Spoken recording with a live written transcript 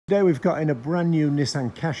Today we've got in a brand new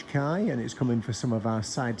Nissan Qashqai and it's coming for some of our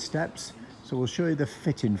side steps. So we'll show you the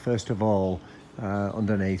fitting first of all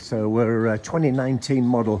underneath. So we're a 2019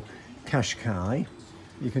 model Qashqai.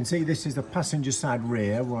 You can see this is the passenger side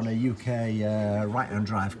rear. We're on a UK right-hand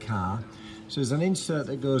drive car. So there's an insert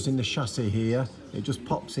that goes in the chassis here. It just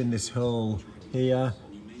pops in this hole here.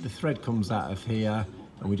 The thread comes out of here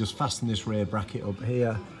and we just fasten this rear bracket up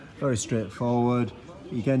here. Very straightforward.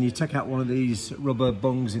 Again, you take out one of these rubber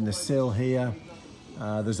bungs in the sill here.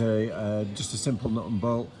 There's just a simple nut and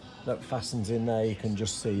bolt that fastens in there. You can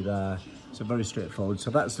just see there. So very straightforward.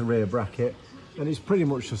 So that's the rear bracket, and it's pretty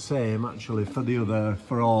much the same actually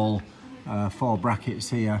for all 4 brackets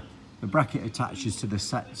here. The bracket attaches to the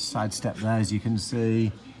side step there, as you can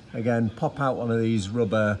see. Again, pop out one of these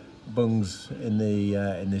rubber bungs in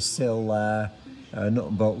the sill there. Nut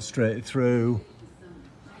and bolt straight through.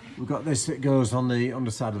 We've got this that goes on the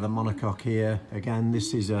underside of the monocoque here. Again,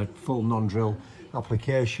 this is a full non-drill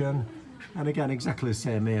application. And again, exactly the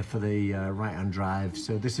same here for the right-hand drive.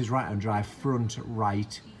 So this is right-hand drive front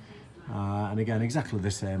right. And again, exactly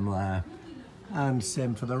the same there. And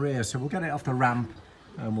same for the rear. So we'll get it off the ramp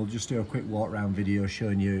and we'll just do a quick walk around video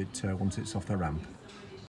showing you it once it's off the ramp.